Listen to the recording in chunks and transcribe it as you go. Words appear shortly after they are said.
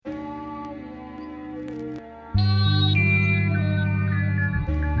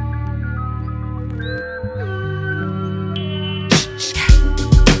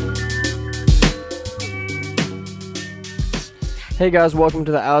Hey guys, welcome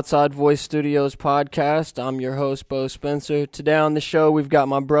to the Outside Voice Studios podcast. I'm your host, Bo Spencer. Today on the show, we've got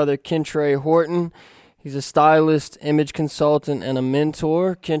my brother, KENTRE Horton. He's a stylist, image consultant, and a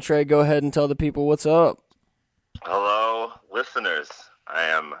mentor. KENTRE, go ahead and tell the people what's up. Hello, listeners. I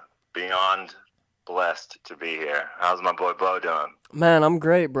am beyond blessed to be here. How's my boy Bo doing? Man, I'm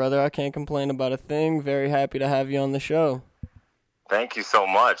great, brother. I can't complain about a thing. Very happy to have you on the show. Thank you so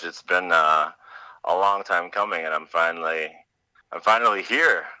much. It's been a long time coming, and I'm finally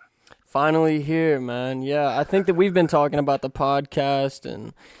here. Finally here, man. Yeah, I think that we've been talking about the podcast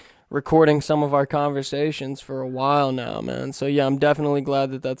and recording some of our conversations for a while now, man. So yeah, I'm definitely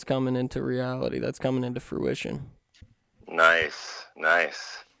glad that that's coming into reality. That's coming into fruition. Nice.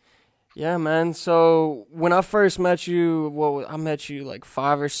 Yeah, man. So when I first met you, I met you like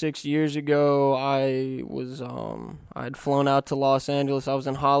 5 or 6 years ago. I had flown out to Los Angeles. I was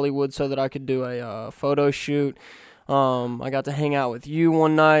in Hollywood so that I could do a photo shoot. I got to hang out with you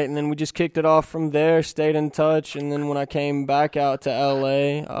one night, and then we just kicked it off from there, stayed in touch, and then when I came back out to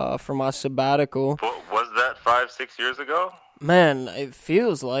LA for my sabbatical. Was that 5-6 years ago? Man, it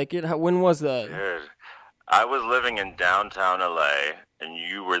feels like it. When was that? Dude, I was living in downtown LA, and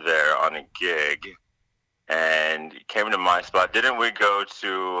you were there on a gig, and you came to my spot. Didn't we go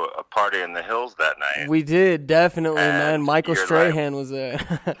to a party in the hills that night? We did, definitely, and man. Michael Strahan was there.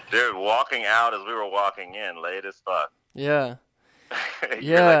 Dude, walking out as we were walking in, late as fuck. Yeah.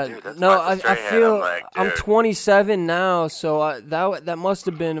 Yeah. Like, dude, no, I feel like, I'm 27 now, so that must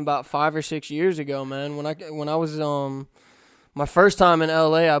have been about 5 or 6 years ago, man. When I was my first time in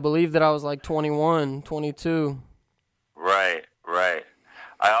LA, I believe that I was like 21, 22. Right.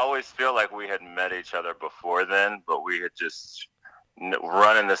 I always feel like we had met each other before then, but we had just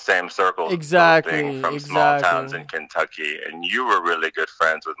run in the same circles. Exactly. Being from small towns in Kentucky, and you were really good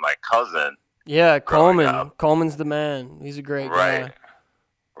friends with my cousin. Yeah, Coleman. Coleman's the man. He's a great guy.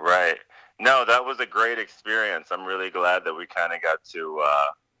 Right. No, that was a great experience. I'm really glad that we kind of got to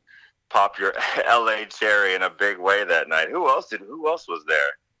pop your LA cherry in a big way that night. Who else was there?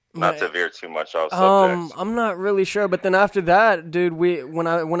 Not to veer too much off subject. I'm not really sure, but then after that, dude,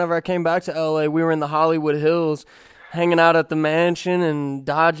 whenever I came back to LA, we were in the Hollywood Hills, hanging out at the mansion and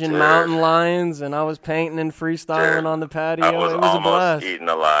dodging mountain lions, and I was painting and freestyling on the patio. I was it was almost a blast. eaten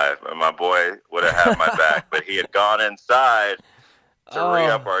alive, and my boy would have had my back, but he had gone inside to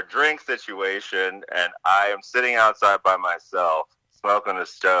re-up our drink situation, and I am sitting outside by myself, smoking a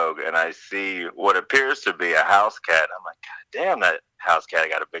stove, and I see what appears to be a house cat. I'm like, God damn, that house cat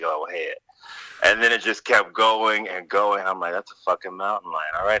got a big old head. And then it just kept going and going. I'm like, that's a fucking mountain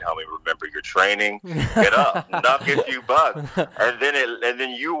lion. All right, homie, remember your training. Get up, knock a few bucks. And then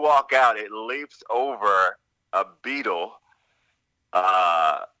you walk out. It leaps over a beetle.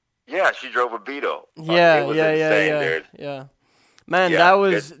 She drove a beetle. Yeah, it was insane, dude. Yeah. Man,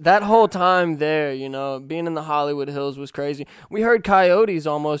 that whole time there, being in the Hollywood Hills was crazy. We heard coyotes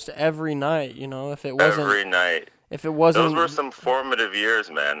almost every night, Every night. If it wasn't... Those were some formative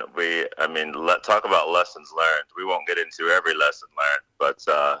years, man. Talk about lessons learned. We won't get into every lesson learned,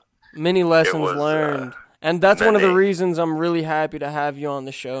 but... many lessons learned. And that's one of the reasons I'm really happy to have you on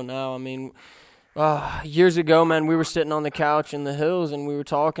the show now. I mean, years ago, man, we were sitting on the couch in the hills, and we were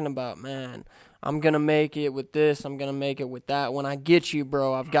talking about, man... I'm going to make it with this. I'm going to make it with that. When I get you,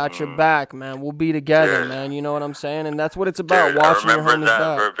 bro, I've got your back, man. We'll be together, man. You know what I'm saying? And that's what it's about, watching your homies back. I remember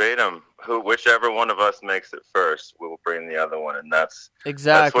that verbatim. Whichever one of us makes it first, we will bring the other one. And that's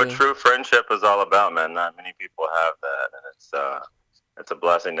exactly what true friendship is all about, man. Not many people have that. And it's a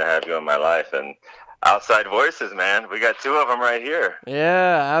blessing to have you in my life. And Outside Voices, man. We got 2 of them right here.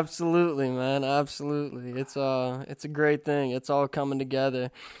 Yeah, absolutely, man. Absolutely. It's a great thing. It's all coming together.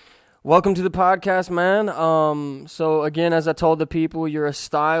 Welcome to the podcast, man. So again, as I told the people, you're a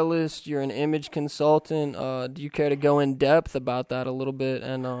stylist, you're an image consultant. Do you care to go in depth about that a little bit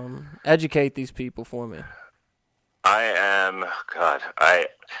and educate these people for me? I am. God, I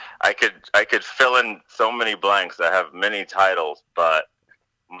could fill in so many blanks. I have many titles, but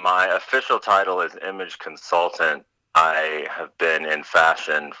my official title is image consultant. I have been in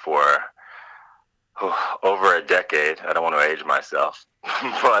fashion for over a decade. I don't want to age myself.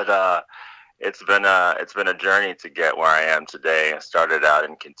 But it's been a journey to get where I am today. I started out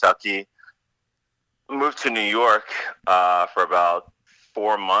in Kentucky, moved to New York for about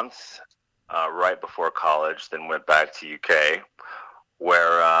 4 months right before college, then went back to UK,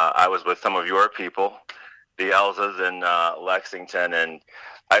 where I was with some of your people, the Elzas in Lexington, and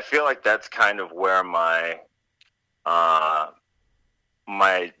I feel like that's kind of where my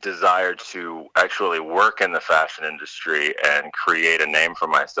desire to actually work in the fashion industry and create a name for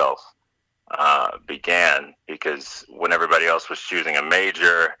myself began, because when everybody else was choosing a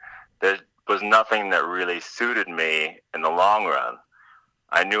major, there was nothing that really suited me in the long run.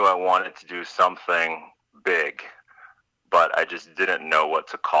 I knew I wanted to do something big, but I just didn't know what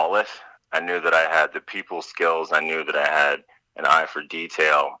to call it. I knew that I had the people skills. I knew that I had an eye for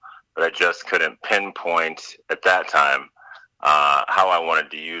detail, but I just couldn't pinpoint at that time how I wanted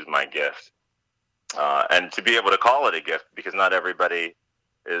to use my gift. And to be able to call it a gift, because not everybody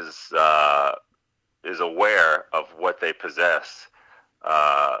is aware of what they possess.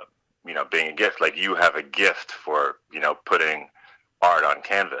 Being a gift, like you have a gift for putting art on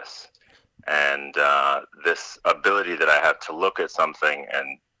canvas, and this ability that I have to look at something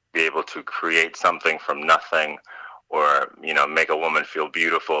and be able to create something from nothing, or make a woman feel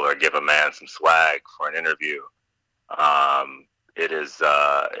beautiful, or give a man some swag for an interview.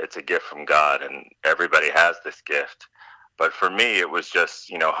 It's a gift from God, and everybody has this gift. But for me, it was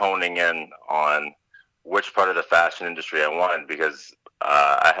just honing in on which part of the fashion industry I wanted, because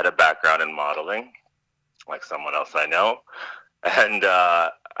I had a background in modeling, like someone else I know, and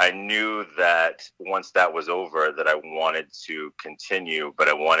I knew that once that was over, that I wanted to continue, but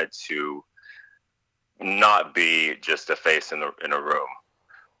I wanted to not be just a face in a room.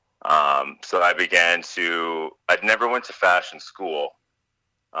 So I'd never went to fashion school,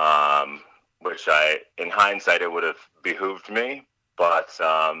 which in hindsight, it would have behooved me, but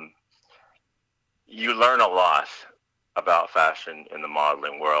you learn a lot about fashion in the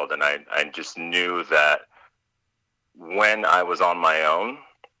modeling world. And I just knew that when I was on my own,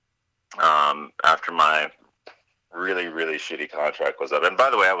 after my really, really shitty contract was up, and by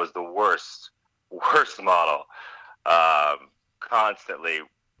the way, I was the worst model, constantly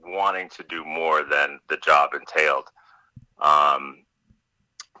wanting to do more than the job entailed.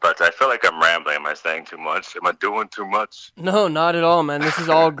 But I feel like I'm rambling. Am I saying too much? Am I doing too much? No, not at all, man. This is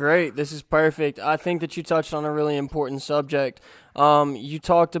all great. This is perfect. I think that you touched on a really important subject. You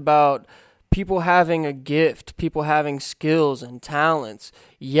talked about people having a gift, people having skills and talents,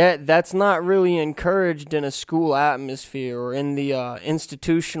 yet that's not really encouraged in a school atmosphere or in the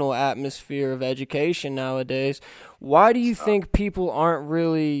institutional atmosphere of education nowadays. Why do you think people aren't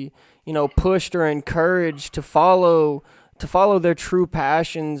really, pushed or encouraged to follow their true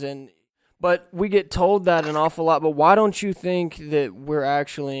passions? But we get told that an awful lot, but why don't you think that we're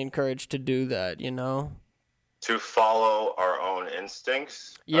actually encouraged to do that, To follow our own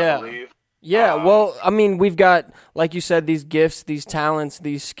instincts, yeah. I believe. Yeah, well, I mean, we've got, like you said, these gifts, these talents,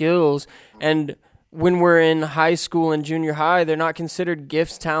 these skills, and when we're in high school and junior high, they're not considered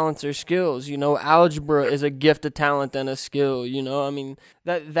gifts, talents, or skills. Algebra is a gift, a talent, and a skill, I mean,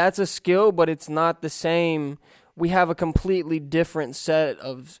 that's a skill, but it's not the same. We have a completely different set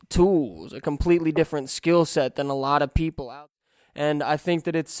of tools, a completely different skill set than a lot of people out there. And I think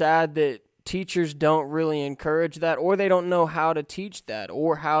that it's sad that teachers don't really encourage that, or they don't know how to teach that,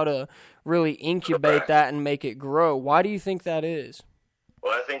 or how to really incubate that and make it grow. Why do you think that is?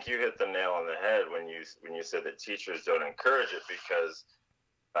 Well, I think you hit the nail on the head when you said that teachers don't encourage it, because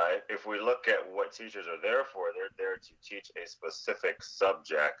if we look at what teachers are there for, they're there to teach a specific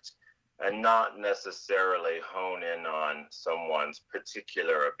subject and not necessarily hone in on someone's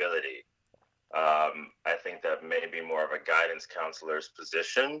particular ability. I think that may be more of a guidance counselor's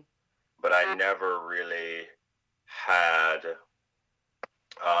position, but I never really had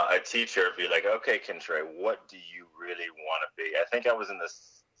a teacher be like, okay, Kentre, what do you really want to be? I think I was in the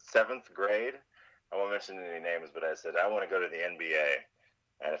 7th grade. I won't mention any names, but I said, I want to go to the NBA.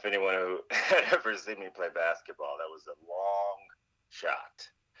 And if anyone who had ever seen me play basketball, that was a long shot.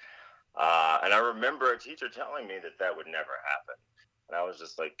 And I remember a teacher telling me that would never happen. And I was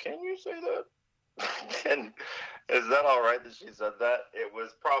just like, can you say that? And is that all right that she said that? It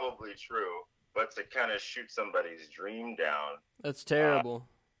was probably true. But to kind of shoot somebody's dream down. That's terrible.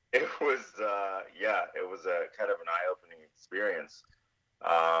 It was, it was a kind of an eye-opening experience.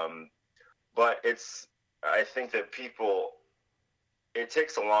 But I think that it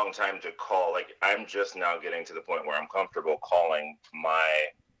takes a long time to call. Like, I'm just now getting to the point where I'm comfortable calling my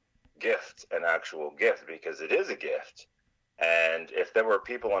gift an actual gift, because it is a gift. And if there were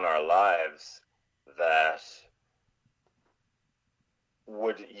people in our lives that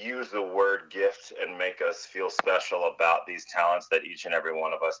would use the word gift and make us feel special about these talents that each and every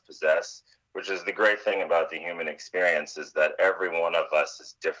one of us possess, which is the great thing about the human experience, is that every one of us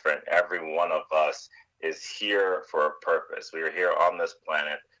is different. Every one of us is here for a purpose. We are here on this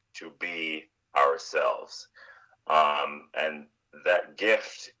planet to be ourselves. And that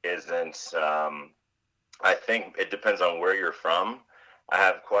gift isn't, I think it depends on where you're from. I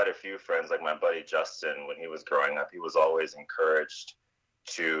have quite a few friends, like my buddy Justin, when he was growing up, he was always encouraged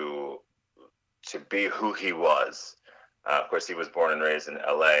to be who he was. Of course, he was born and raised in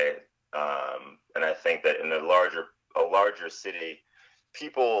LA, and I think that in a larger city,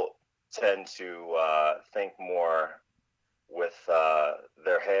 people tend to think more with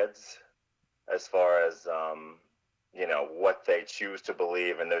their heads as far as what they choose to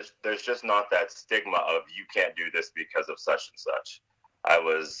believe, and there's just not that stigma of you can't do this because of such and such. I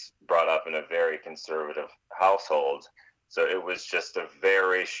was brought up in a very conservative household, so it was just a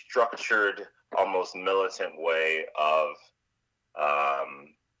very structured, almost militant way of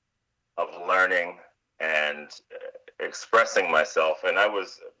learning and expressing myself. And I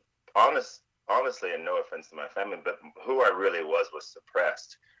was honestly, and no offense to my family, but who I really was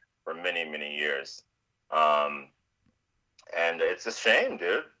suppressed for many, many years. And it's a shame,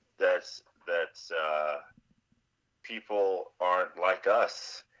 dude, that people aren't like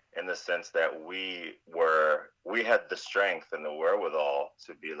us, in the sense that we had the strength and the wherewithal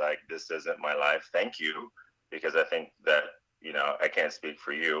to be like, this isn't my life, thank you. Because I think that, I can't speak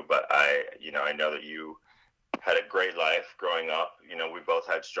for you, but I know that you had a great life growing up. We both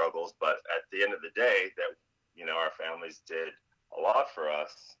had struggles, but at the end of the day, that, our families did a lot for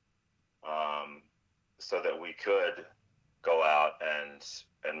us, so that we could go out and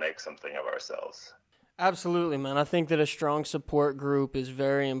make something of ourselves. Absolutely, man. I think that a strong support group is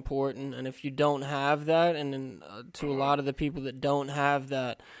very important, and if you don't have that, and then, to a lot of the people that don't have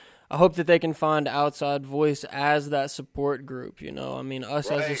that, I hope that they can find Outside Voice as that support group,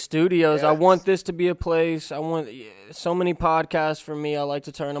 us as the studios. Yes. I want this to be a place. I want so many podcasts for me. I like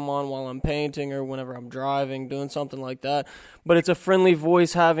to turn them on while I'm painting or whenever I'm driving, doing something like that. But it's a friendly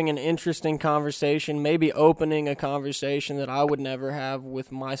voice having an interesting conversation, maybe opening a conversation that I would never have with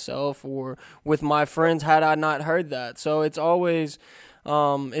myself or with my friends had I not heard that. So it's always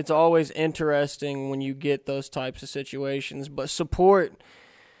interesting when you get those types of situations. But support...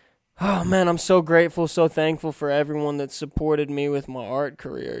 Oh, man, I'm so grateful, so thankful for everyone that supported me with my art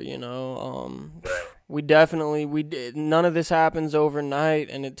career, None of this happens overnight,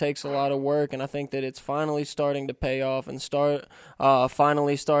 and it takes a lot of work, and I think that it's finally starting to pay off and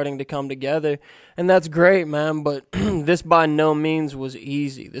finally starting to come together, and that's great, man, but this by no means was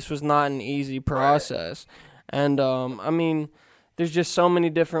easy. This was not an easy process, and, there's just so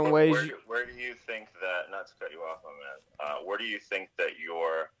many different ways. Where do you think that, not to cut you off on that, where do you think that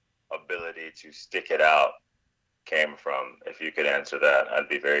your ability to stick it out came from? If you could answer that, I'd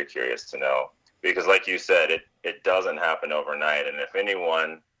be very curious to know, because like you said, it doesn't happen overnight, and if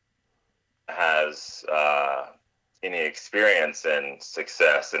anyone has any experience in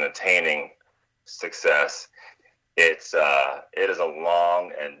success and attaining success, it is a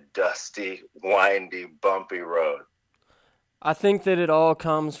long and dusty, windy, bumpy road. I think that it all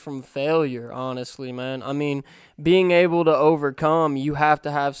comes from failure, honestly, man. Being able to overcome, you have to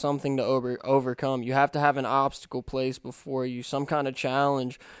have something to overcome. You have to have an obstacle placed before you, some kind of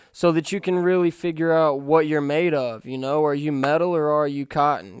challenge, so that you can really figure out what you're made of, Are you metal or are you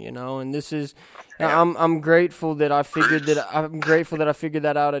cotton, And this is... I'm grateful that I figured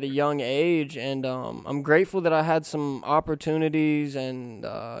that out at a young age, and I'm grateful that I had some opportunities and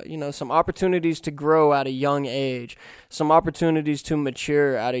some opportunities to grow at a young age, some opportunities to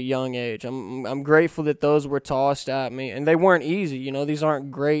mature at a young age. I'm grateful that those were tossed at me, and they weren't easy. These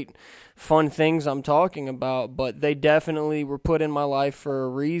aren't great, fun things I'm talking about, but they definitely were put in my life for a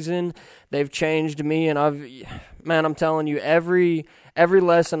reason. They've changed me, and I'm telling you, every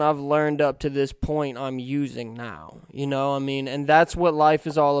lesson I've learned up to this point I'm using now, and that's what life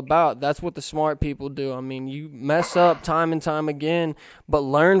is all about. That's what the smart people do. You mess up time and time again, but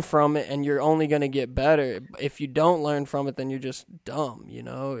learn from it, and you're only going to get better. If you don't learn from it, then you're just dumb, you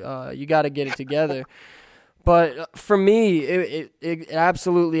got to get it together. But for me, it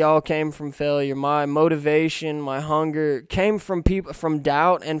absolutely all came from failure. My motivation, my hunger came from people, from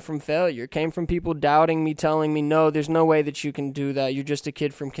doubt and from failure. It came from people doubting me, telling me, no, there's no way that you can do that. You're just a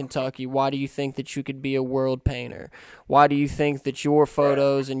kid from Kentucky. Why do you think that you could be a world painter? Why do you think that your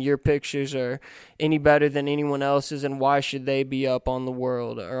photos and your pictures are any better than anyone else's, and why should they be up on the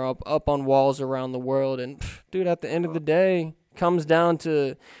world or up on walls around the world? And, dude, at the end of the day, it comes down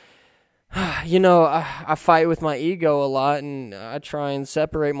to... I fight with my ego a lot, and I try and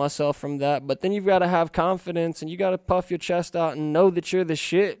separate myself from that. But then you've got to have confidence, and you got to puff your chest out and know that you're the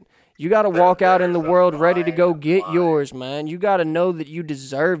shit. You got to walk out in the world ready to go get yours, man. You got to know that you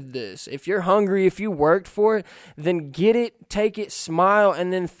deserve this. If you're hungry, if you worked for it, then get it, take it, smile,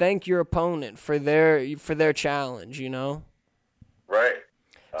 and then thank your opponent for their challenge, Right.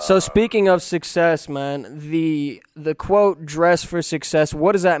 So speaking of success, man, the quote, dress for success,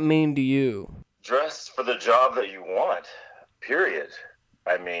 what does that mean to you? Dress for the job that you want, period.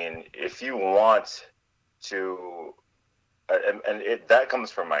 I mean, if you want to, that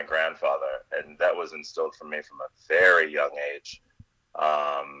comes from my grandfather, and that was instilled from me from a very young age.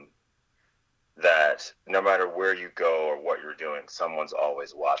 Um, that no matter where you go or what you're doing, someone's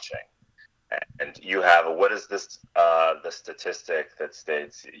always watching. And you have, what is this, the statistic that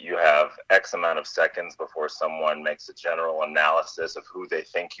states you have X amount of seconds before someone makes a general analysis of who they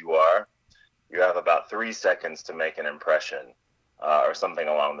think you are. You have about 3 seconds to make an impression, or something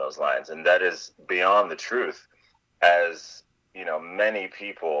along those lines. And that is beyond the truth, as you know, many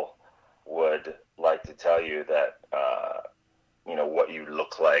people would like to tell you that, what you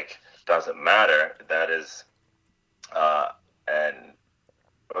look like doesn't matter. That is, and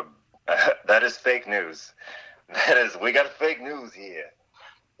that is fake news. We got fake news here.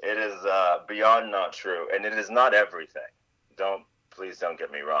 It is beyond not true, and it is not everything. Please don't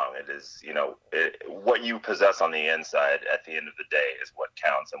get me wrong. It is, what you possess on the inside at the end of the day is what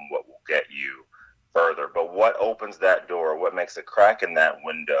counts and what will get you further. But what opens that door, what makes a crack in that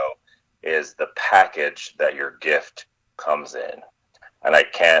window, is the package that your gift comes in. And I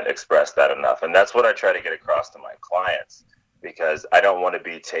can't express that enough. And that's what I try to get across to my clients, because I don't want to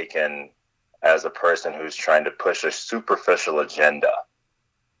be taken as a person who's trying to push a superficial agenda.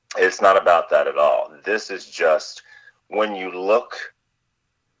 It's not about that at all. This is just when you look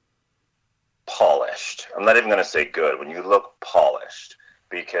polished. I'm not even going to say good. When you look polished,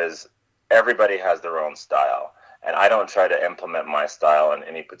 because everybody has their own style. And I don't try to implement my style on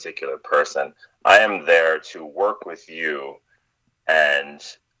any particular person. I am there to work with you and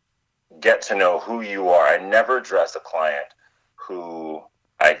get to know who you are. I never address a client who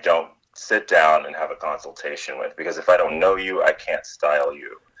I don't sit down and have a consultation with, because if I don't know you, I can't style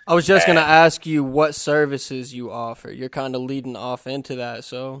you. I was just going to ask you what services you offer. You're kind of leading off into that,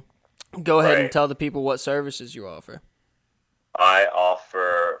 so go ahead and tell the people what services you offer. I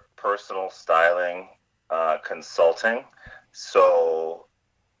offer personal styling consulting. So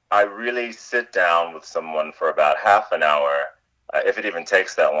I really sit down with someone for about half an hour. If it even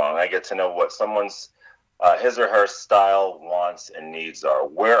takes that long, I get to know what someone's his or her style, wants, and needs are.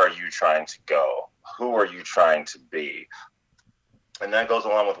 Where are you trying to go? Who are you trying to be? And that goes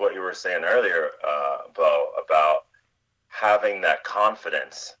along with what you were saying earlier, Bo, about having that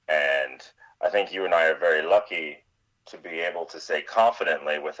confidence. And I think you and I are very lucky to be able to say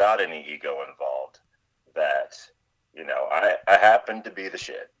confidently, without any ego involved, that, I happen to be the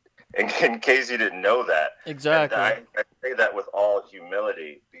shit. In case you didn't know that. Exactly. I say that with all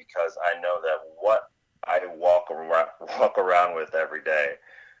humility, because I know that what I walk around with every day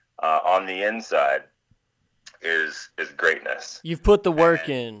on the inside is greatness. You've put the work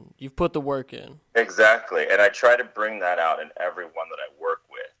in. Exactly. And I try to bring that out in everyone that I work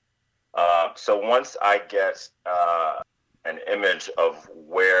with. So once I get an image of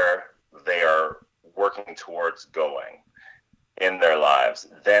where they are working towards going in their lives,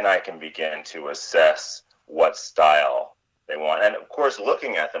 then I can begin to assess what style they want. And of course,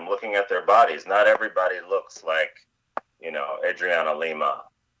 looking at their bodies. Not everybody looks like, Adriana Lima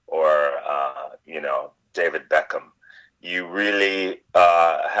or, David Beckham. You really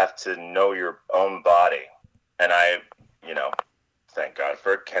have to know your own body. And I, thank God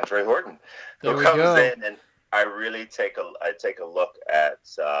for KENTRE Horton, who comes in, and I really take a look at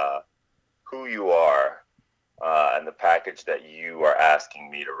who you are and the package that you are asking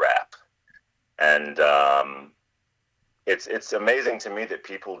me to wrap. And it's amazing to me that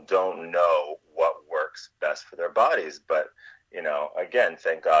people don't know what works best for their bodies. But, again,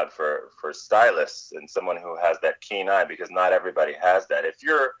 thank God for stylists and someone who has that keen eye, because not everybody has that.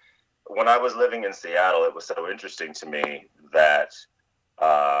 When I was living in Seattle, it was so interesting to me that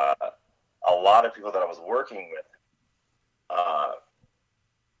a lot of people that I was working with,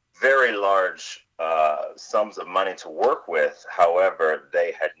 very large sums of money to work with. However,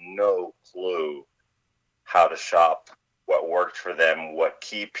 they had no clue how to shop, what worked for them, what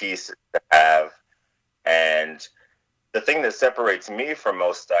key pieces to have. And the thing that separates me from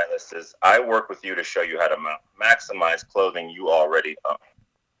most stylists is I work with you to show you how to maximize clothing you already own,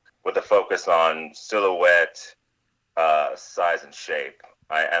 with a focus on silhouette, size, and shape.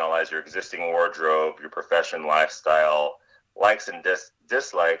 I analyze your existing wardrobe, your profession, lifestyle, likes and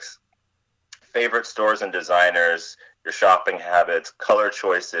dislikes, favorite stores and designers, your shopping habits, color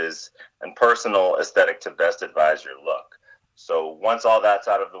choices, and personal aesthetic to best advise your look. So once all that's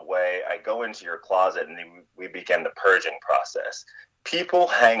out of the way, I go into your closet and we begin the purging process. People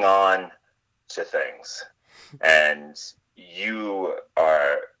hang on to things, and you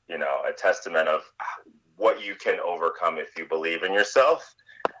are, a testament of what you can overcome if you believe in yourself.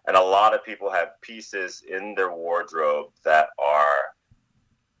 And a lot of people have pieces in their wardrobe that are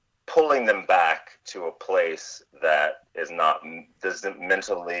pulling them back to a place that doesn't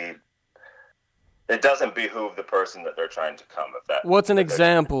mentally, it doesn't behoove the person that they're trying to come. What's an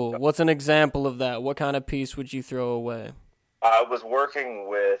example? What's an example of that? What kind of piece would you throw away? I was working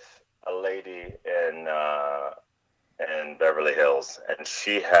with a lady in Beverly Hills, and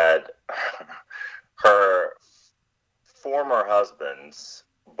she had her former husband's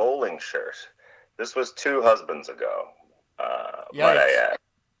bowling shirt. This was 2 husbands ago, might I add.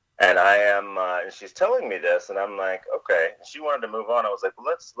 And and she's telling me this, and I'm like, okay. She wanted to move on. I was like,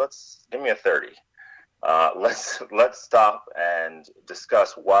 well, let's give me a 30. Let's stop and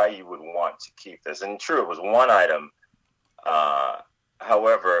discuss why you would want to keep this. And true, it was one item.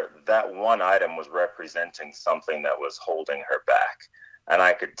 However, that one item was representing something that was holding her back. And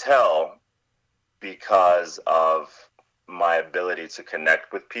I could tell because of my ability to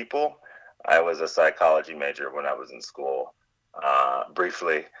connect with people. I was a psychology major when I was in school,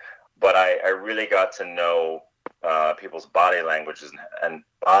 briefly. But I really got to know people's body language, and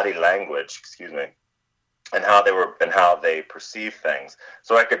how they perceive things.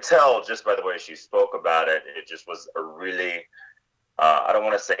 So I could tell just by the way she spoke about it. It just was a really, I don't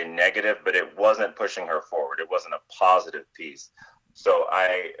want to say negative, but it wasn't pushing her forward. It wasn't a positive piece. So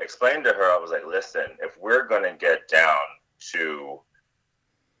I explained to her, I was like, listen, if we're going to get down to,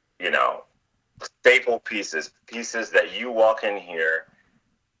 staple pieces that you walk in here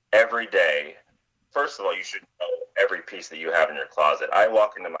every day, first of all, you should know every piece that you have in your closet. I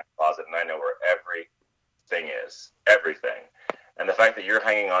walk into my closet and I know where everything is, everything. And the fact that you're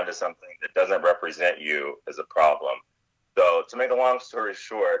hanging on to something that doesn't represent you is a problem. So to make a long story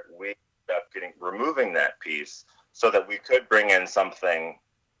short, we ended up removing that piece so that we could bring in something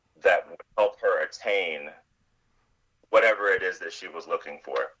that would help her attain whatever it is that she was looking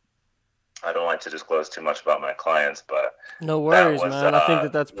for. I don't like to disclose too much about my clients, but no worries, man. I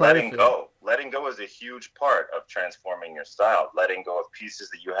think that's perfect. Letting go is a huge part of transforming your style. Letting go of pieces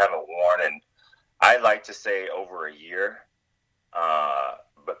that you haven't worn, and I like to say over a year.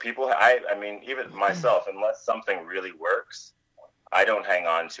 But people, I mean, even myself, unless something really works, I don't hang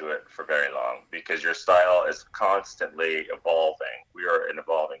on to it for very long because your style is constantly evolving. We are an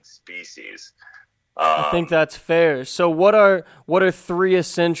evolving species. I think that's fair. So what are 3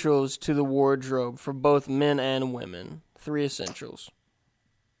 essentials to the wardrobe for both men and women? 3 essentials.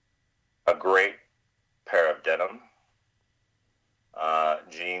 A great pair of denim,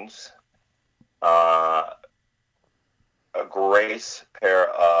 jeans, a great pair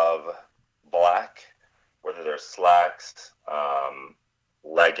of black, whether they're slacks,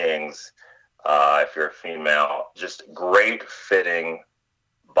 leggings, if you're a female, just great fitting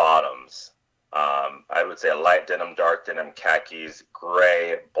bottoms. I would say a light denim, dark denim, khakis,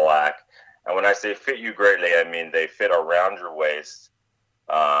 gray, black. And when I say fit you greatly, I mean they fit around your waist,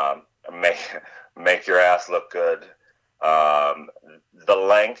 make your ass look good. The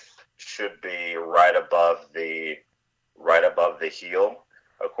length should be right above the heel,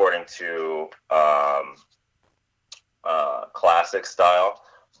 according to classic style.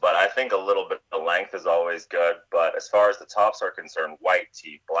 But I think a little bit of length is always good. But as far as the tops are concerned, white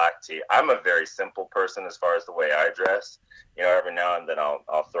tee, black tee. I'm a very simple person as far as the way I dress. Every now and then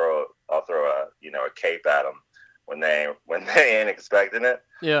I'll throw a cape at them when they ain't expecting it.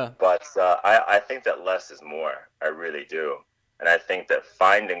 Yeah. But I think that less is more. I really do. And I think that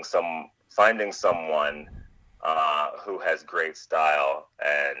finding someone who has great style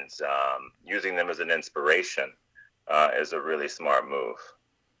and using them as an inspiration is a really smart move.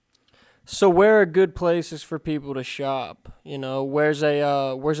 So where are good places for people to shop? Where's an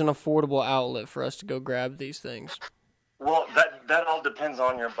affordable outlet for us to go grab these things? Well, that all depends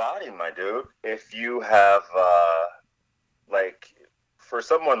on your body, my dude. If you have, for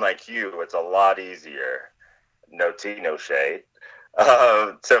someone like you, it's a lot easier, no tea, no shade,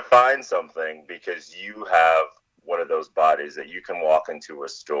 to find something because you have one of those bodies that you can walk into a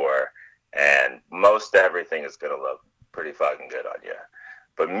store and most everything is going to look pretty fucking good on you.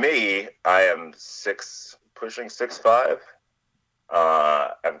 But me, I am pushing 6'5".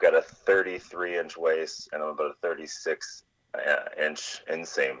 I've got a 33-inch waist and I'm about a 36-inch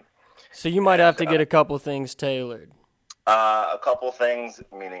inseam. So you might have to get a couple things tailored. A couple things,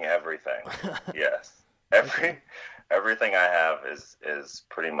 meaning everything. Yes, everything I have is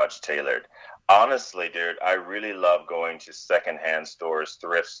pretty much tailored. Honestly, dude, I really love going to secondhand stores,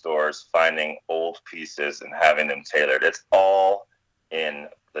 thrift stores, finding old pieces and having them tailored. It's all in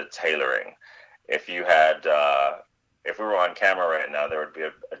the tailoring. If you had, if we were on camera right now, there would be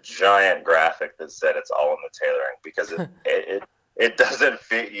a giant graphic that said it's all in the tailoring because it doesn't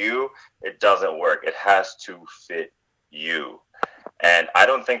fit you. It doesn't work. It has to fit you. And I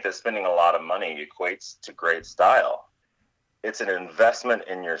don't think that spending a lot of money equates to great style. It's an investment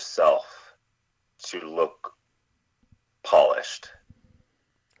in yourself to look polished.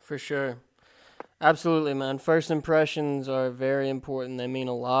 For sure. Absolutely, man. First impressions are very important. They mean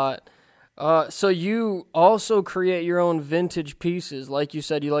a lot. So you also create your own vintage pieces. Like you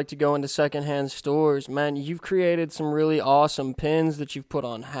said, you like to go into secondhand stores. Man, you've created some really awesome pins that you've put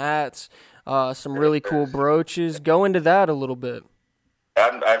on hats, some really cool brooches. Go into that a little bit.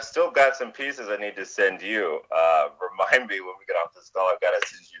 I've still got some pieces I need to send you. Remind me when we get off this call. I've got to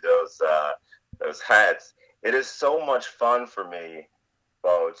send you those hats. It is so much fun for me,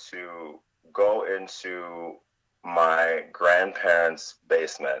 Bo, to go into my grandparents'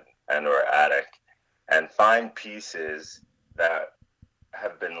 basement and or attic and find pieces that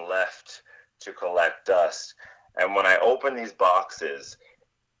have been left to collect dust. And when I open these boxes,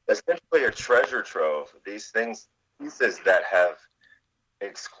 essentially a treasure trove, pieces that have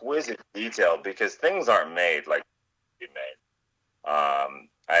exquisite detail, because things aren't made like be made.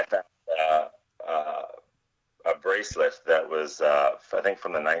 I found a bracelet that was, I think,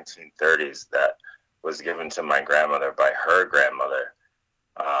 from the 1930s that was given to my grandmother by her grandmother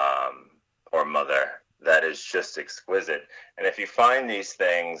or mother. That is just exquisite. And if you find these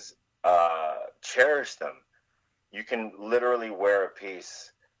things, cherish them. You can literally wear a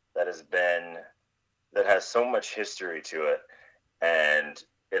piece that has so much history to it, and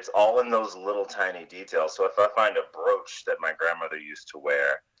it's all in those little tiny details. So if I find a brooch that my grandmother used to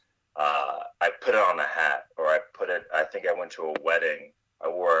wear, I put it on a hat, or I think I went to a wedding. I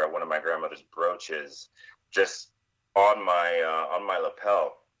wore one of my grandmother's brooches just on my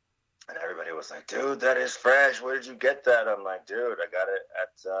lapel. And everybody was like, dude, that is fresh. Where did you get that? I'm like, dude, I got it at,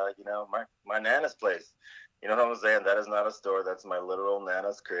 my Nana's place. You know what I'm saying? That is not a store. That's my literal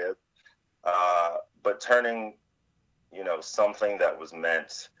Nana's crib. But turning, something that was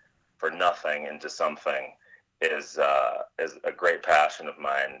meant for nothing into something is a great passion of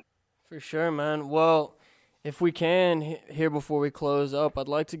mine. For sure, man. Well, if we can, here before we close up, I'd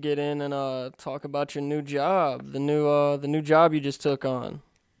like to get in and talk about your new job, the new job you just took on.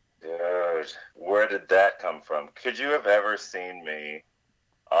 Dude, where did that come from? Could you have ever seen me,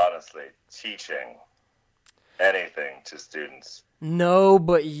 honestly, teaching anything to students? No,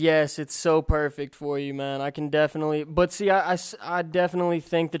 but yes, it's so perfect for you, man. I can definitely, but see, I definitely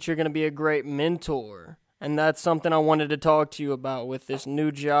think that you're going to be a great mentor. And that's something I wanted to talk to you about with this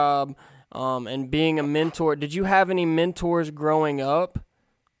new job and being a mentor. Did you have any mentors growing up?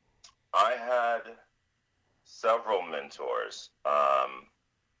 I had several mentors.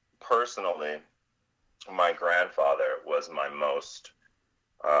 Personally, my grandfather was my most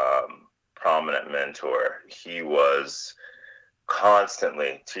prominent mentor. He was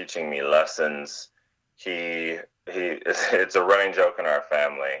constantly teaching me lessons. It's a running joke in our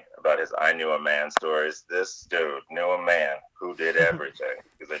family about his I knew a man stories. This dude knew a man who did everything.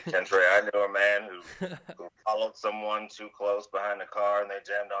 He's like, KENTRE, I knew a man who followed someone too close behind the car and they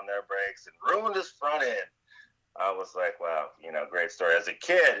jammed on their brakes and ruined his front end. I was like, wow, great story. As a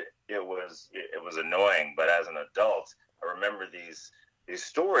kid, it was annoying, but as an adult, I remember these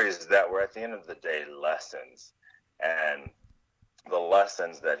stories that were at the end of the day lessons, and the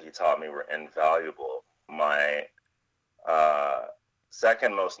lessons that he taught me were invaluable. My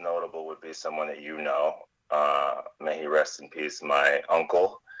second most notable would be someone that may he rest in peace, my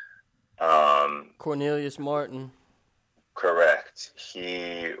uncle. Cornelius Martin. Correct.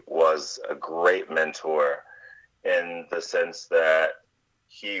 He was a great mentor in the sense that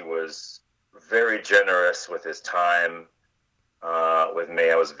he was very generous with his time with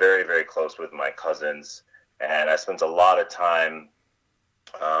me. I was very, very close with my cousins, and I spent a lot of time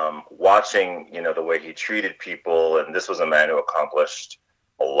watching, the way he treated people. And this was a man who accomplished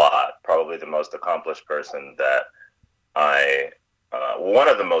a lot, probably the most accomplished person that one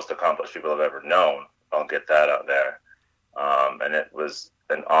of the most accomplished people I've ever known. I'll get that out there. And it was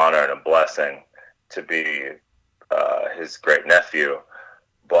an honor and a blessing to be his great nephew.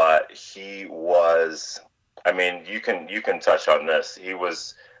 But he was, you can touch on this. He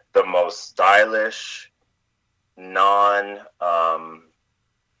was the most stylish,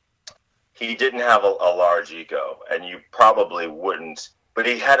 he didn't have a large ego, and you probably wouldn't, but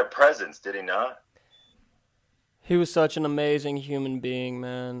he had a presence, did he not? He was such an amazing human being,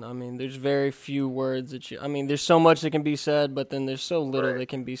 man. There's very few words there's so much that can be said, but then there's so little that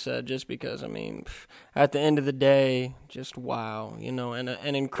can be said just because, at the end of the day, just wow, and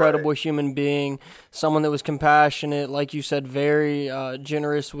an incredible human being, someone that was compassionate, like you said, very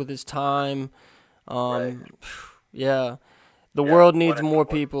generous with his time. Yeah. The world needs more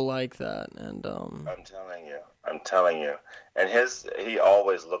people like that, and I'm telling you, I'm telling you. And he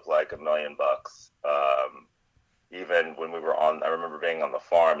always looked like $1,000,000. Even when we were I remember being on the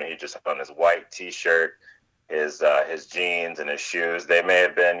farm, and he just had on his white T-shirt, his jeans, and his shoes. They may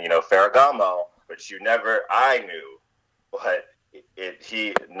have been, Ferragamo, but I knew, but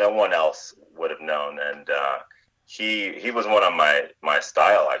no one else would have known. And he was one of my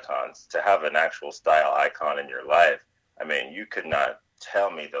style icons. To have an actual style icon in your life, I mean, you could not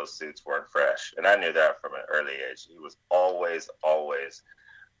tell me those suits weren't fresh. And I knew that from an early age. He was always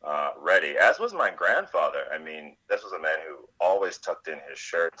ready, as was my grandfather. I mean, this was a man who always tucked in his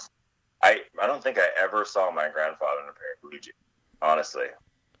shirts. I don't think I ever saw my grandfather in a pair of blue jeans, honestly.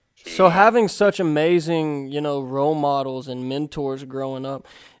 So having such amazing, role models and mentors growing up,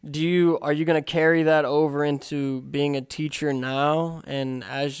 are you going to carry that over into being a teacher now? And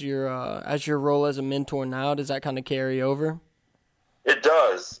as your role as a mentor now, does that kind of carry over? It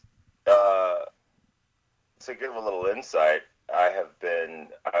does. To give a little insight, I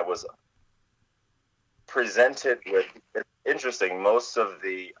was presented with, it's interesting,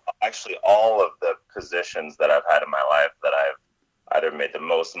 actually all of the positions that I've had in my life that I've either made the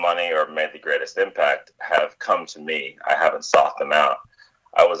most money or made the greatest impact have come to me. I haven't sought them out.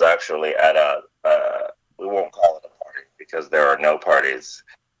 I was actually at we won't call it a party because there are no parties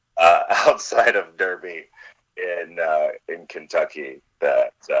outside of Derby in Kentucky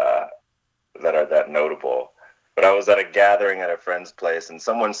that are that notable. But I was at a gathering at a friend's place, and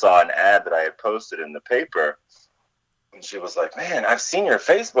someone saw an ad that I had posted in the paper, and she was like, "Man, I've seen your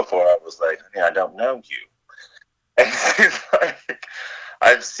face before." I was like, "Yeah, I don't know you." And she's like,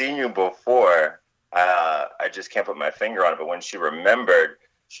 "I've seen you before. I just can't put my finger on it." But when she remembered,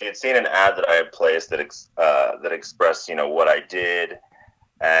 she had seen an ad that I had placed that expressed, what I did,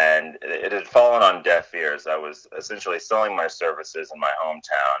 and it had fallen on deaf ears. I was essentially selling my services in my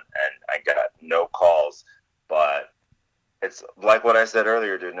hometown, and I got no calls. But it's like what I said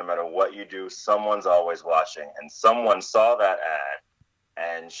earlier, dude, no matter what you do, someone's always watching. And someone saw that ad,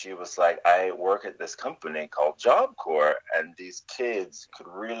 and she was like, "I work at this company called Job Corps, and these kids could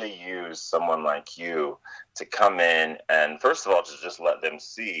really use someone like you to come in and, first of all, to just let them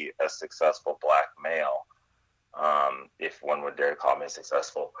see a successful black male, if one would dare call me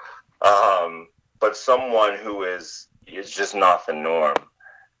successful, but someone who is just not the norm."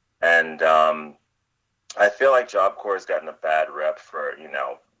 And I feel like Job Corps has gotten a bad rep for,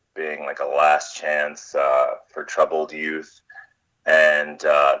 being like a last chance for troubled youth. And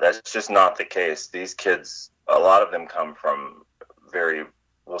that's just not the case. These kids, a lot of them come from very,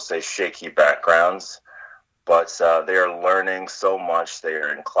 we'll say, shaky backgrounds, but they are learning so much. They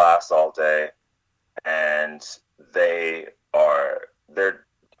are in class all day, and they're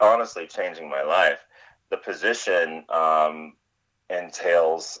honestly changing my life. The position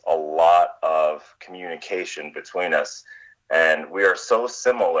entails a lot of communication between us, and we are so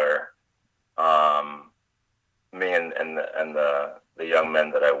similar, me and the young men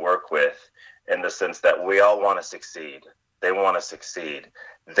that I work with, in the sense that we all want to succeed. They want to succeed.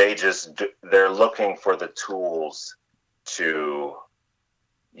 They're looking for the tools to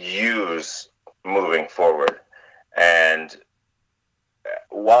use moving forward. And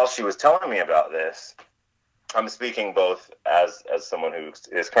while she was telling me about this, I'm speaking both as someone who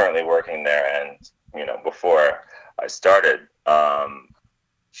is currently working there and, before I started,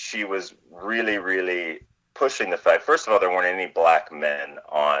 she was really, really pushing the fact, first of all, there weren't any black men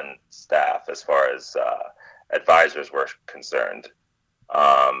on staff as far as advisors were concerned.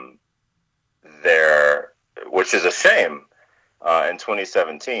 Which is a shame in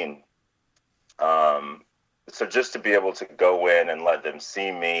 2017. So just to be able to go in and let them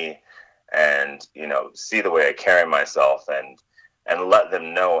see me and, see the way I carry myself and let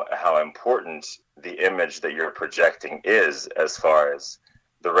them know how important the image that you're projecting is as far as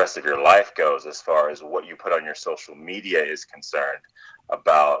the rest of your life goes, as far as what you put on your social media is concerned,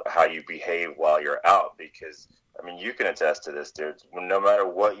 about how you behave while you're out. Because, you can attest to this, dude. No matter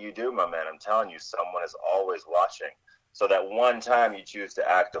what you do, my man, I'm telling you, someone is always watching. So that one time you choose to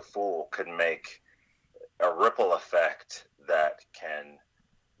act a fool could make a ripple effect that can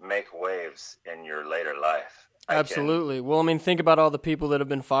make waves in your later life. Absolutely. Well, think about all the people that have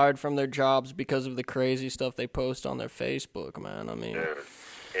been fired from their jobs because of the crazy stuff they post on their Facebook, man. Dude,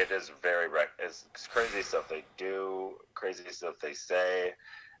 it is it's crazy stuff they do, crazy stuff they say.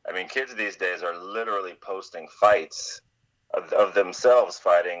 Kids these days are literally posting fights of themselves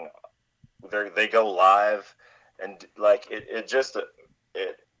fighting. They go live, and it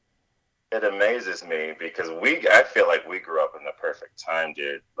it amazes me because I feel like we grew up in the perfect time,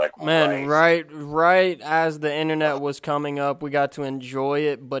 dude. Like, Man, right as the internet was coming up, we got to enjoy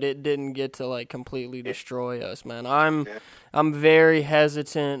it, but it didn't get to like completely destroy us, man. I'm very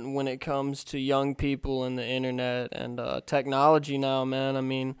hesitant when it comes to young people and the internet and technology now, man. I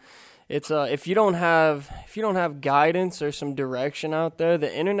mean, it's if you don't have guidance or some direction out there,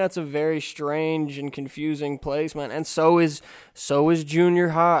 the internet's a very strange and confusing place, man. And so is junior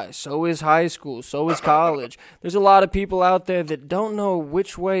high, so is high school, so is college. There's a lot of people out there that don't know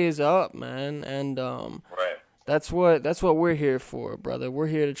which way is up, man. And right. That's what we're here for, brother. We're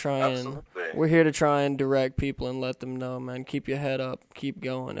here to try and direct people and let them know, man. Keep your head up, keep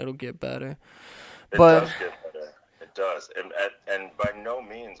going. It'll get better. It does get better. It does, and by no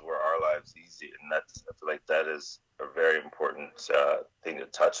means were our lives easy, and I feel like that is a very important thing to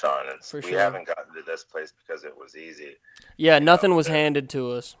touch on. We haven't gotten to this place because it was easy. Yeah, nothing was handed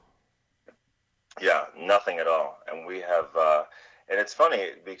to us. Yeah, nothing at all, and we have. And it's funny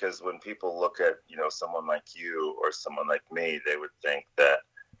because when people look at someone like you or someone like me, they would think that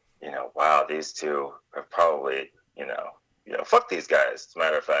wow, these two are probably fuck these guys. As a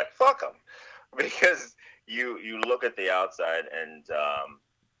matter of fact, fuck them, because. You look at the outside and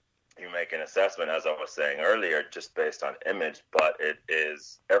you make an assessment, as I was saying earlier, just based on image, but it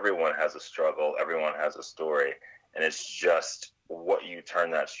is, everyone has a struggle, everyone has a story, and it's just what you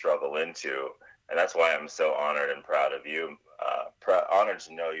turn that struggle into. And that's why I'm so honored and proud of you, honored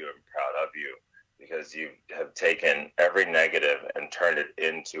to know you and proud of you, because you have taken every negative and turned it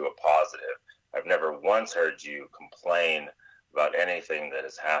into a positive. I've never once heard you complain about anything that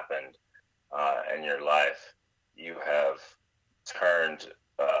has happened in your life. You have turned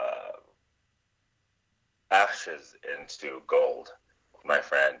ashes into gold, my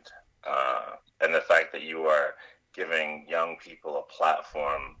friend. And the fact that you are giving young people a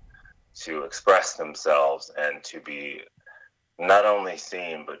platform to express themselves and to be not only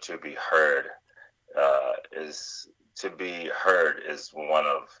seen but to be heard is one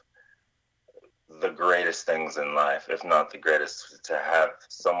of the greatest things in life, if not the greatest, to have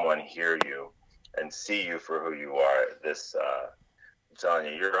someone hear you and see you for who you are. I'm telling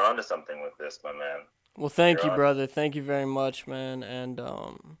you, you're onto something with this, my man. Well, thank you, brother. Thank you very much, man. And,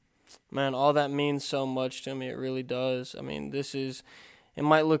 man, all that means so much to me. It really does. I mean, it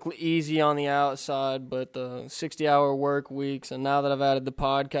might look easy on the outside, but the 60-hour work weeks, and now that I've added the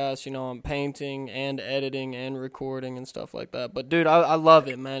podcast, I'm painting and editing and recording and stuff like that. But, dude, I love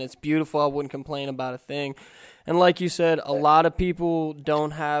it, man. It's beautiful. I wouldn't complain about a thing. And like you said, a lot of people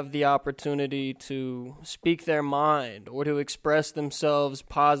don't have the opportunity to speak their mind or to express themselves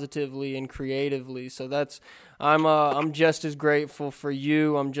positively and creatively. So I'm just as grateful for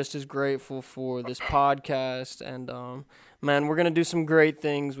you. I'm just as grateful for this podcast. And, man, we're going to do some great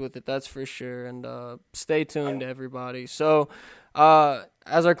things with it, that's for sure. And stay tuned, everybody. So as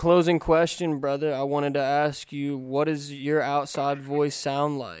our closing question, brother, I wanted to ask you, what does your outside voice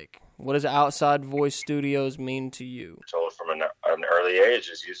sound like? What does Outside Voice Studios mean to you? Told from an early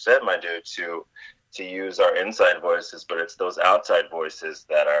age, as you said, my dude, to use our inside voices, but it's those outside voices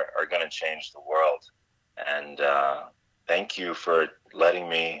that are going to change the world. And thank you for letting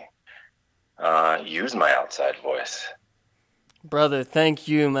me use my outside voice. Brother, thank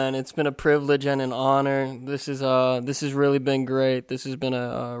you, man. It's been a privilege and an honor. This has really been great. This has been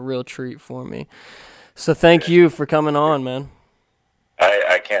a real treat for me. So thank you for coming on, man.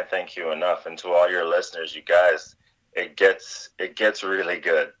 I can't thank you enough. And to all your listeners, you guys, it gets really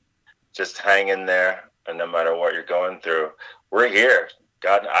good. Just hang in there, and no matter what you're going through, we're here.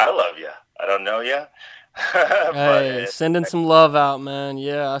 God, I love you. I don't know you. Hey, sending some love out, man.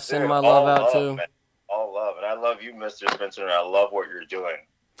 Yeah, I send my love out too. Man. All love. And I love you, Mr. Spencer, and I love what you're doing.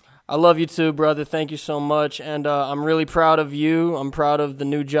 I love you too, brother. Thank you so much. And I'm really proud of you. I'm proud of the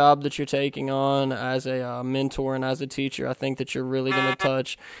new job that you're taking on as a mentor and as a teacher. I think that you're really going to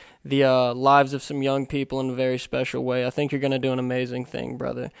touch the lives of some young people in a very special way. I think you're going to do an amazing thing,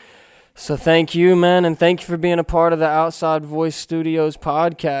 brother. So thank you, man, and thank you for being a part of the Outside Voice Studios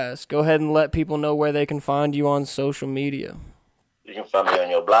podcast. Go ahead and let people know where they can find you on social media. You can find me on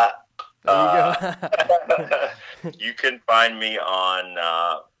your block. There you go. You can find me on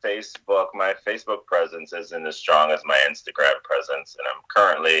Facebook. My Facebook presence isn't as strong as my Instagram presence, and I'm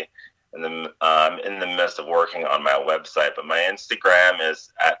currently in the midst of working on my website. But my Instagram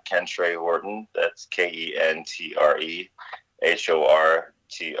is at KENTRE Horton. That's KENTRE HORTON.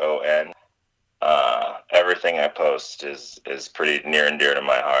 Everything I post is pretty near and dear to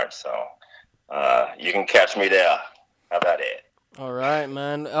my heart. So you can catch me there. How about it? All right,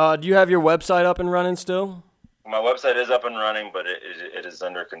 man. Do you have your website up and running still? My website is up and running, but it is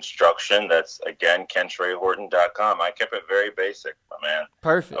under construction. That's, again, KENTREHorton.com. I kept it very basic, my man.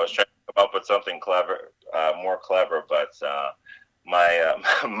 Perfect. I was trying to come up with something clever, more clever, but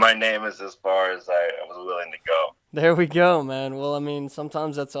my name is as far as I was willing to go. There we go, man. Well, I mean,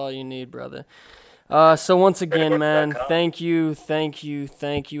 sometimes that's all you need, brother. So once again, man, thank you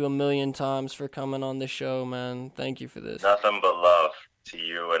a million times for coming on the show, man. Thank you for this. Nothing but love to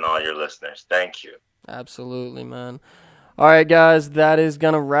you and all your listeners. Thank you. Absolutely, man. All right, guys, that is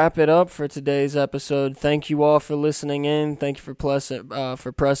going to wrap it up for today's episode. Thank you all for listening in. Thank you for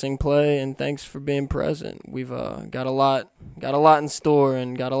pressing play, and thanks for being present. We've got a lot in store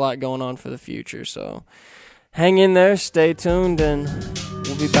and got a lot going on for the future, so hang in there, stay tuned, and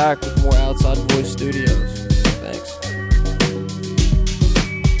we'll be back with more Outside Voice Studios.